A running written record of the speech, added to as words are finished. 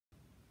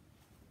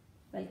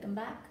Welcome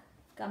back.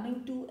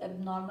 Coming to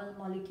abnormal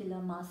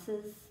molecular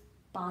masses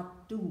part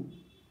 2,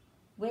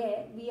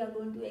 where we are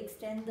going to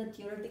extend the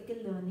theoretical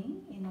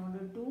learning in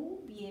order to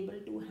be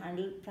able to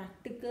handle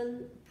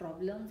practical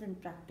problems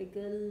and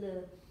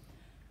practical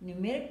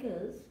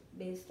numericals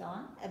based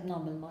on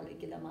abnormal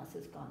molecular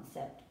masses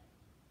concept.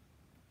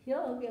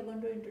 Here we are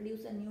going to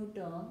introduce a new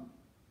term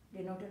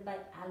denoted by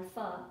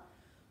alpha,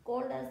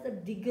 called as the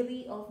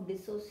degree of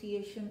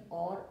dissociation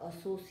or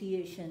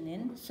association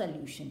in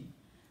solution.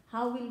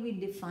 How will we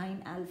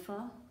define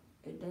alpha?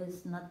 It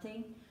is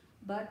nothing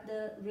but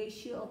the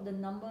ratio of the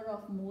number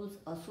of moles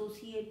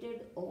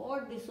associated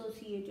or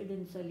dissociated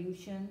in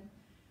solution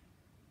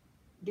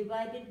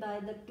divided by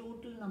the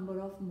total number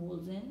of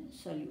moles in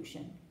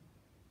solution.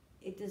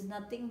 It is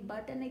nothing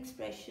but an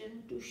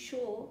expression to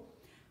show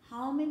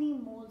how many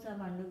moles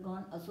have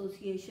undergone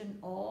association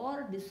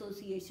or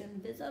dissociation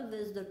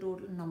vis-a-vis the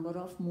total number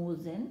of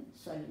moles in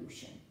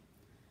solution.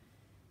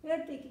 We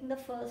are taking the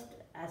first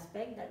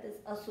aspect, that is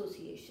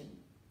association.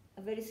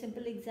 A very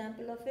simple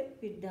example of it,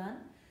 we've done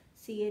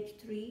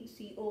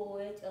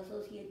CH3COOH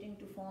associating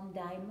to form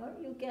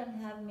dimer. You can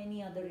have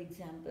many other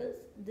examples.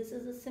 This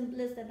is the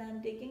simplest that I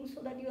am taking so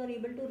that you are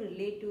able to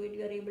relate to it,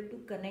 you are able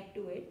to connect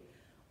to it.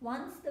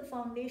 Once the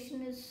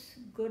foundation is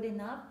good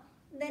enough,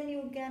 then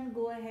you can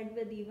go ahead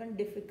with even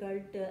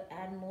difficult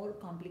and more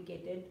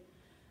complicated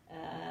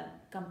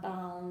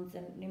compounds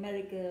and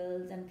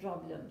numericals and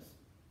problems.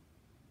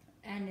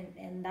 And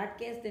in that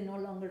case, they no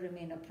longer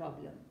remain a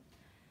problem.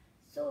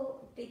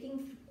 So,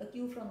 taking a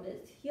cue from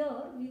this, here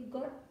we've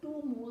got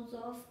 2 moles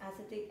of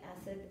acetic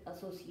acid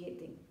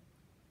associating.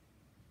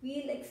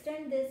 We'll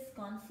extend this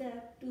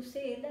concept to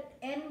say that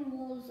n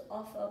moles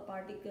of a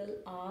particle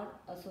are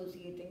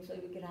associating. So,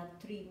 we can have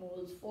 3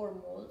 moles, 4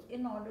 moles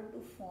in order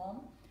to form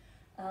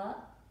a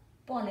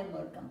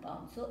polymer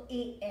compound. So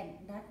AN,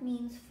 that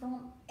means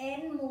from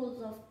n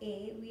moles of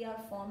A, we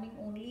are forming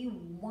only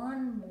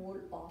 1 mole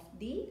of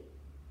the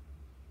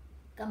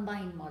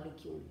combined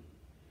molecule.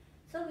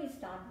 So we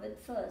start with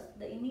first,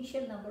 the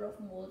initial number of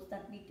moles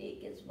that we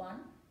take is 1.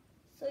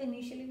 So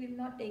initially we have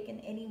not taken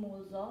any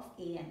moles of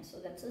AN, so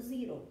that's a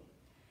 0.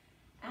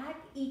 At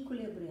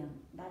equilibrium,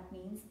 that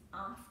means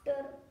after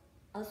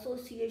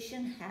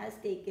association has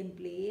taken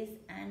place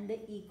and the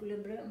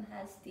equilibrium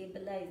has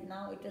stabilized.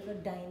 Now it is a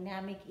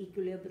dynamic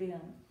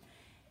equilibrium.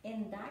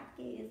 In that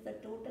case, the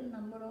total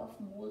number of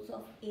moles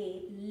of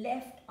A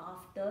left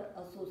after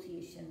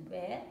association,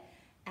 where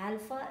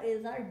alpha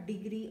is our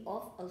degree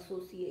of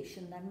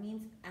association. That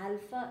means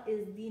alpha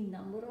is the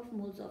number of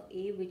moles of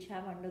A which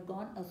have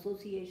undergone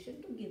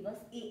association to give us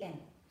AN.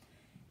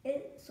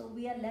 So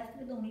we are left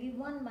with only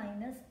 1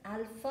 minus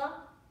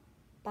alpha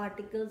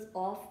particles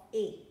of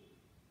A.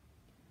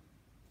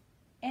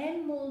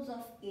 N moles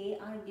of A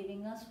are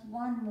giving us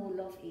 1 mole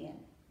of AN.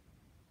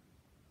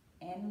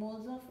 N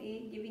moles of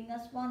A giving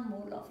us 1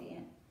 mole of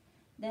AN.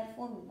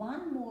 Therefore,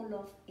 1 mole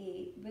of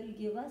A will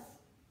give us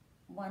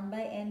 1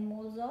 by N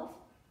moles of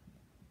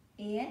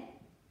AN.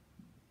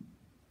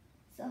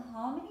 So,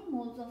 how many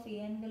moles of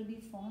AN will be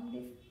formed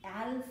if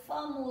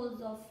alpha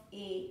moles of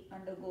A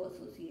undergo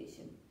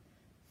association?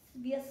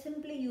 We are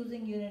simply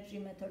using unitary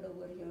method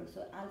over here.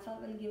 So, alpha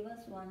will give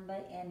us 1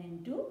 by N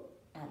into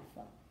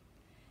alpha.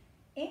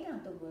 In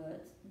other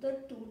words,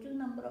 the total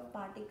number of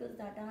particles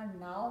that are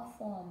now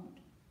formed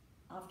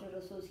after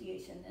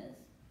association is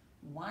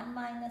 1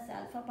 minus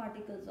alpha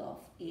particles of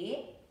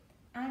A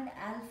and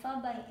alpha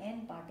by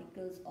N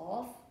particles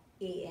of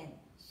AN.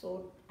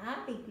 So,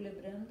 at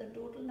equilibrium, the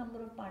total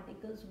number of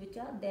particles which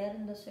are there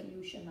in the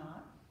solution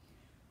are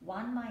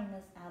 1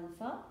 minus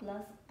alpha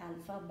plus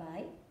alpha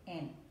by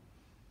N.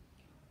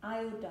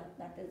 Iota,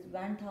 that is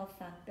Van 't Hoff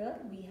factor,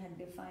 we had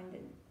defined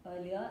it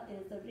earlier,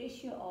 is the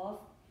ratio of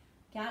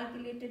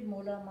calculated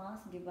molar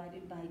mass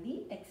divided by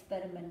the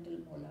experimental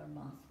molar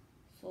mass.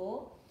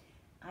 So,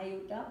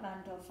 iota Van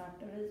 't Hoff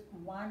factor is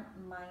 1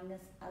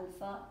 minus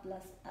alpha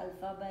plus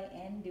alpha by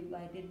N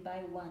divided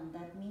by 1.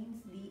 That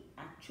means the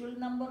actual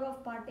number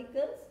of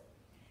particles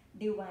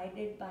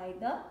divided by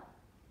the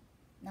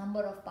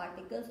number of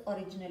particles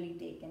originally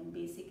taken.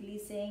 Basically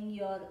saying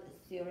your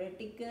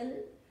theoretical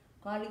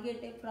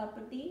colligative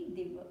property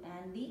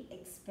and the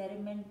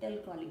experimental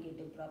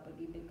colligative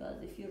property,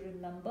 because if you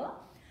remember,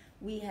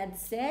 we had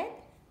said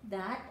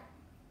that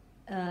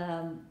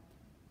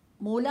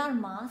molar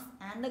mass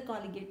and the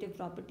colligative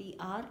property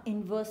are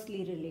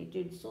inversely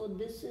related. So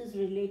this is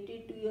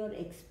related to your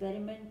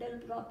experimental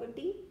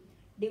property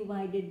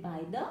divided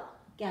by the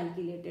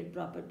calculated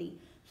property.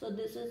 So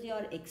this is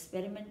your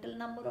experimental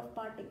number of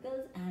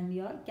particles and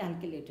your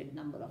calculated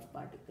number of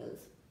particles.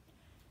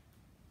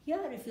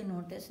 Here, if you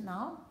notice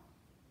now,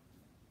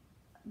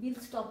 we'll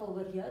stop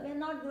over here. We're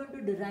not going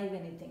to derive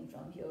anything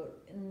from here.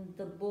 In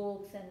the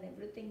books and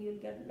everything,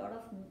 you'll get a lot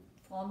of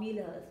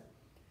formulas.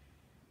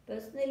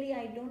 Personally,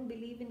 I don't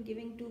believe in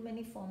giving too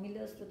many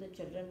formulas to the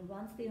children.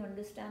 Once they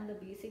understand the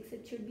basics,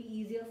 it should be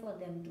easier for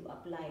them to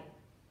apply.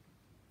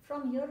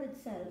 From here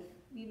itself,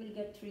 we will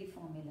get 3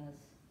 formulas.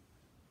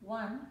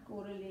 One,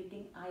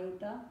 correlating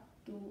iota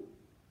to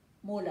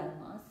molar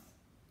mass.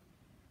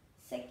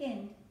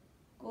 Second,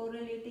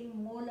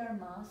 correlating molar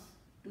mass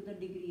to the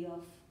degree of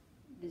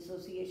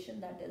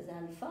dissociation, that is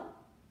alpha.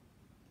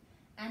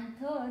 And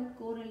third,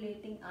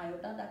 correlating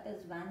iota, that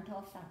is Van 't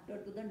Hoff factor,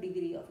 to the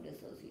degree of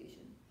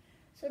dissociation.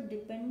 So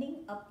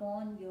depending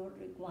upon your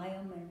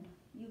requirement,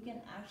 you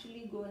can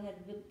actually go ahead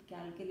with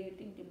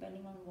calculating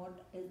depending on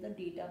what is the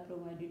data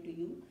provided to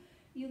you.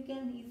 You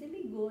can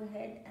easily go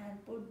ahead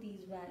and put these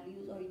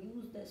values or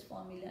use this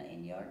formula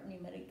in your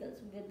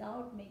numericals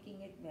without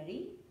making it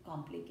very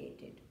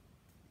complicated.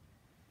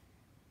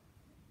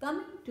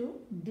 Coming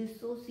to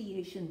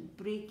dissociation,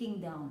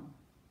 breaking down.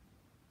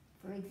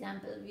 For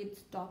example, we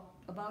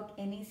talked about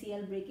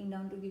NaCl breaking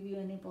down to give you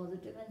Na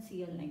positive and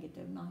Cl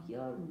negative. Now here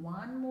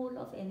 1 mole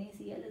of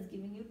NaCl is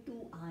giving you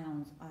 2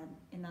 ions.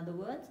 In other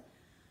words,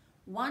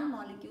 one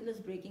molecule is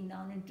breaking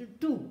down into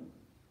 2.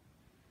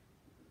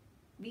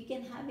 We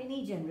can have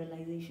any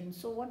generalization.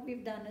 So what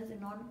we've done is,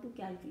 in order to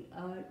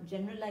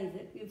generalize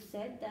it, we've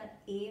said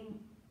that a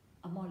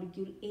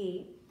molecule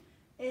A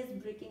is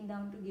breaking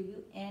down to give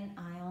you N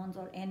ions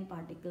or N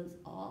particles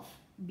of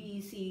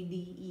B, C,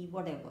 D, E,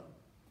 whatever.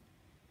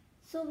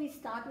 So we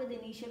start with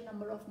initial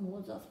number of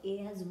moles of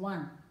A as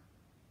 1.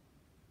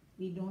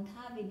 We don't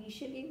have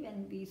initially,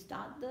 when we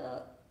start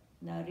the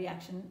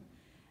reaction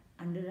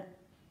under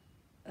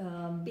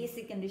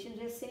basic conditions,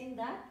 we're saying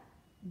that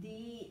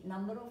the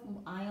number of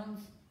ions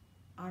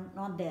are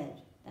not there.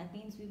 That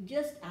means we've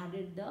just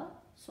added the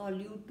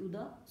solute to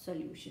the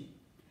solution.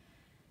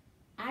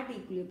 At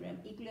equilibrium,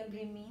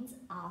 equilibrium means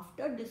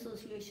after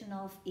dissociation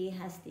of A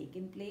has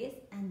taken place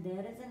and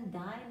there is a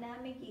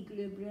dynamic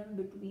equilibrium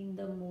between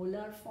the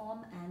molar form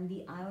and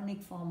the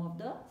ionic form of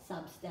the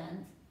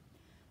substance.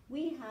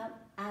 We have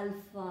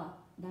alpha,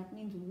 that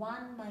means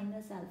 1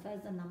 minus alpha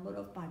is the number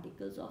of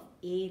particles of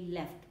A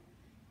left.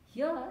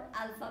 Here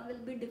alpha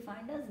will be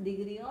defined as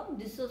degree of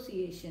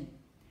dissociation.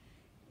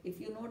 If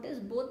you notice,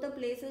 both the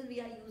places we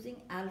are using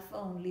alpha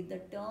only. The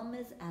term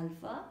is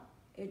alpha.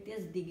 It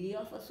is degree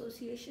of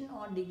association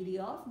or degree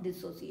of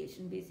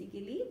dissociation.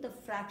 Basically, the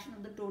fraction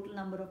of the total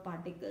number of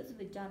particles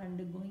which are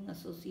undergoing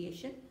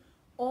association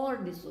or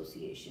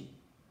dissociation.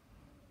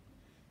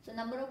 So,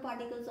 number of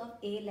particles of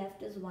A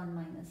left is 1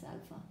 minus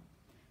alpha.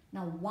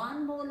 Now,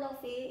 1 mole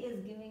of A is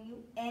giving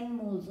you N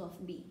moles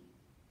of B.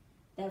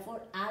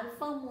 Therefore,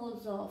 alpha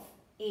moles of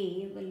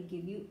A will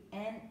give you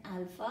N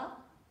alpha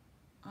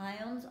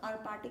ions or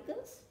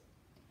particles.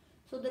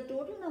 So the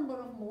total number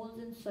of moles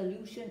in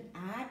solution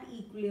at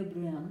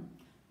equilibrium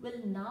will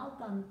now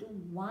come to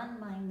 1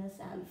 minus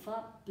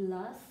alpha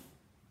plus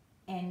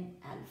N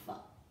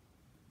alpha.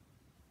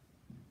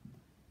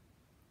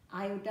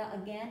 Iota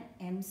again,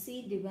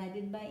 MC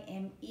divided by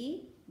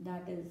ME,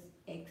 that is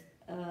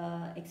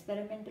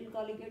experimental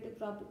colligative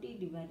property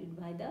divided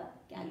by the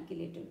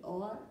calculated,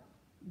 or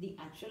the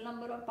actual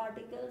number of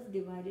particles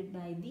divided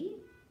by the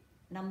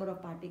number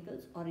of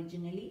particles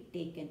originally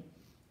taken.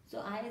 So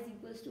I is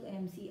equals to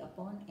MC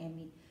upon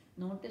ME.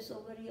 Notice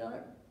over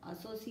here,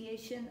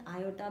 association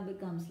iota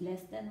becomes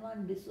less than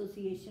 1,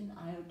 dissociation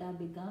iota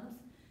becomes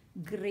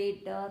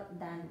greater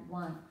than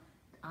 1.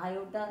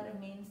 Iota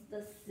remains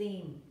the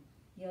same.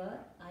 Here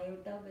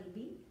iota will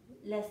be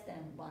less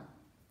than 1.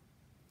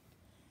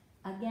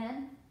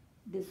 Again,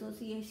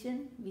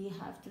 dissociation, we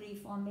have 3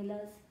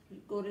 formulas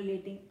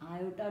correlating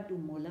iota to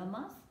molar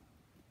mass,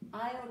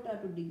 iota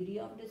to degree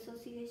of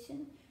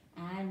dissociation,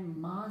 and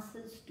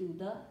masses to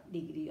the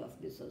degree of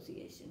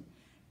dissociation.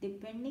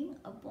 Depending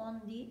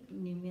upon the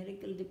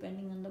numerical,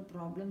 depending on the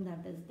problem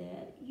that is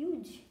there,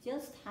 you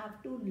just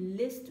have to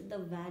list the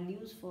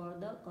values for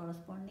the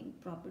corresponding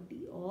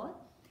property or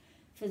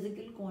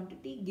physical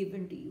quantity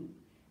given to you,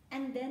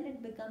 and then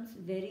it becomes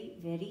very,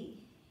 very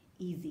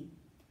easy.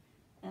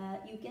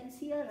 You can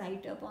see a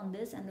write-up on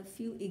this and a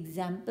few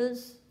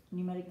examples,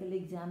 numerical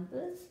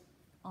examples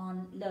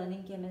on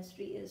learning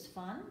chemistry is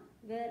fun,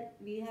 where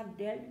we have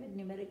dealt with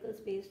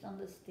numericals based on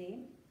the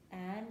same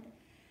and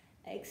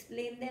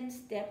explain them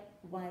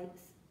stepwise,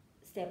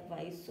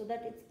 so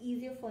that it's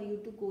easier for you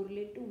to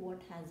correlate to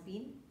what has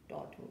been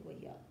taught over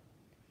here.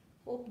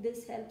 Hope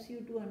this helps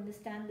you to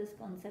understand this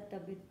concept a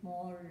bit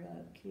more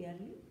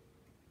clearly.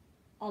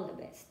 All the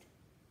best.